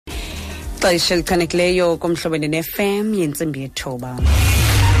Ixesha elichanekileyo komhlobene ne-FM yentsimbi yethoba.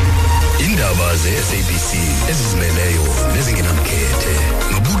 Indaba ze-SABC ezizimeleyo nezingenamkhethe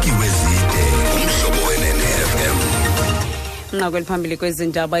nobuki wezide umhlobene ne-FM. Nqaku eliphambili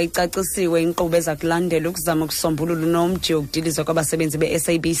kwezindaba icacisiwe inkqubo ezakulandelwa ukuzama ukusombulula unomji wokudilizwa kwabasebenzi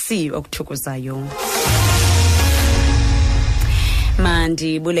be-SABC okuthukuzayo.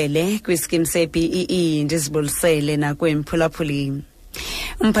 Mandibulele kwiskimu se-BEE ndizibulisele nakwemphulaphuli.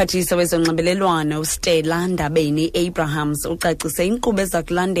 Umphathiswa wezonxibelelwano uStella Ndabeni-Abrahams ucacise inkqubo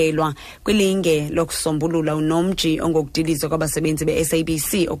ezakulandelwa kwilinge lokusombulula unomji ongokudilizwa kwabasebenzi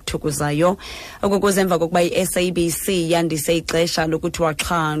be-SABC okuthukuzayo. Ukuze emva kokuba i-SABC yandise ixesha lokuthi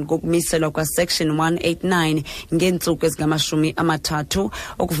waxha ngokumiselwa kwa-Section 189 ngeentsuku ezingama-30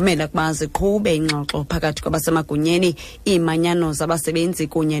 okuvumela ukuba ziqhube ingxoxo phakathi kwabasemagunyeni, iimanyano zabasebenzi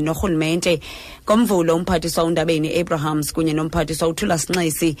kunye norhulumente. Ngomvulo umphathiswa uNdabeni-Abrahams kunye nomphathiswa uthula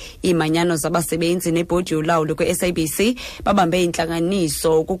Sinxesi, iimanyano zabasebenzi nebhodi yolawulo kwe-SABC babambe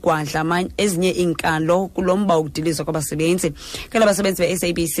intlanganiso ukugwadla ezinye iinkalo kulomba ukudilizwa kwabasebenzi. Kala abasebenzi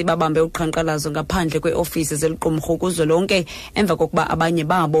be-SABC babambe uqhankqalazo ngaphandle kweofisi zeliqumrhu kuzwelonke emva kokuba abanye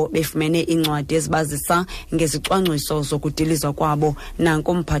babo befumene incwadi ezibazisa ngezicwangciso zokudilizwa kwabo.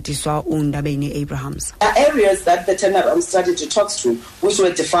 Nanko umphathiswa uNdabeni-Abrahams. Areas that the turnaround strategy talks to, which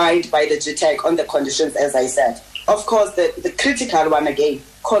were defined by the GTAC on the conditions, as I said. Of course, the critical one again,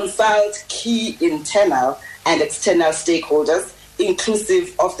 consult key internal and external stakeholders,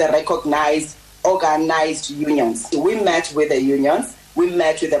 inclusive of the recognized, organized unions. We met with the unions, we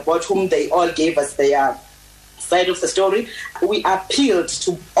met with the board, whom they all gave us their side of the story. We appealed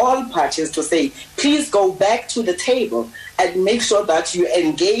to all parties to say, please go back to the table and make sure that you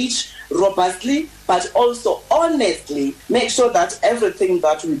engage robustly, but also honestly, make sure that everything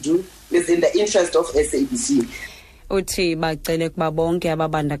that we do is in the interest of SABC. Uthi bacele kuba bonke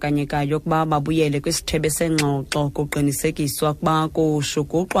ababandakanyekayo kuba babuyele kwisithebe sengxoxo kuqinisekiswa kuba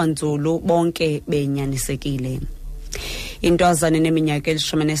kushukuxwa nzulu bonke benyanisekile. Intwazana eneminyaka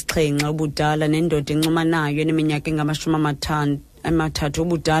 17 ubudala nendoda encumanayo eneminyaka engamashumi-30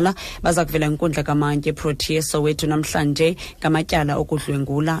 ubudala baza kuvela inkundla kamantye Protea Soweto namhlanje ngamatyala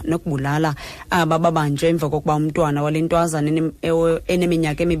okudlwengula nokubulala. Aba babanjwe emva kokuba umntwana wale ntwazana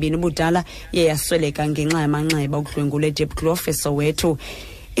eneminyaka 2 ubudala yasweleka ngenxa yamanxeba okudlwengula eDeepkloof eSoweto.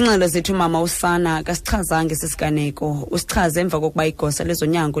 Ingxelo zethu mama usana kasichazanga sisiganeko usichaze emva kokuba igosa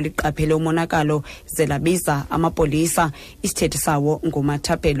lezonyango liqaphele umonakalo zelabiza amapolisa. Isithethi sawo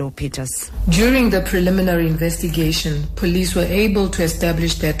nguMathapelo Peters. During the preliminary investigation, police were able to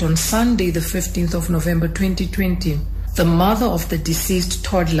establish that on Sunday, the 15th of November 2020, the mother of the deceased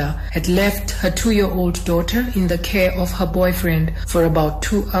toddler had left her 2-year-old daughter in the care of her boyfriend for about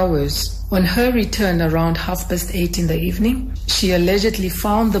 2 hours. On her return around 8:30 in the evening, she allegedly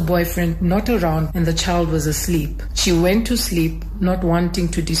found the boyfriend not around and the child was asleep. She went to sleep, not wanting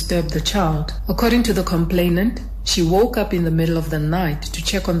to disturb the child. According to the complainant, she woke up in the middle of the night to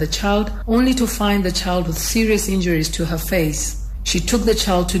check on the child, only to find the child with serious injuries to her face. She took the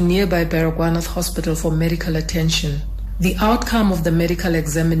child to nearby Baragwanath Hospital for medical attention. The outcome of the medical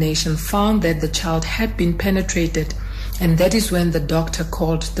examination found that the child had been penetrated, and that is when the doctor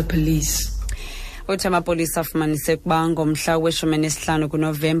called the police. Uthi amapolisa afumanise ukuba ngomhla we-15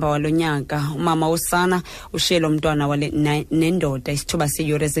 kuNovemba walonyaka umama usana ushiyele umntwana wale nendoda isithuba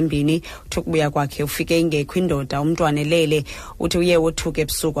seyure ezimbini. Uthi ukubuya kwakhe ufike ingekho indoda, umntwana elele. Uthi uye wothuka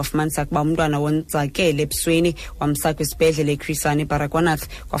ebusuku wafumanisa ukuba umntwana wonzakele ebusweni, wamsa kwisibhedlele eChris Hani Baragwanath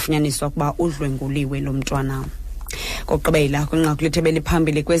kwafunyaniswa ukuba udlwenguliwe lo mntwana. Kokugqibela kwinqaku lethebeli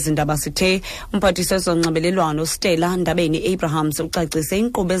phambili kwezindaba sithe umphathiswa wezonxibelelwano uStella Ndabeni-Abrahams ucacise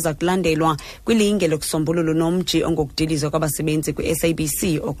inkqubo ezakulandelwa kwilinge lokusombulula unomji ongokudilizwa kwabasebenzi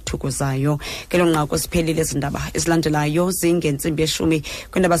kwi-SABC okuthukuzayo. Kelo nqaku siphelile izindaba ezilandelayo zingentsimbi 10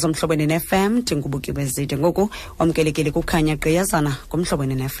 kwindaba zomhlobene ne-FM. Ndingubuki wezide ngoku wamkelekile kukhanya gqiyazana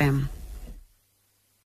ngomhlobene ne-FM.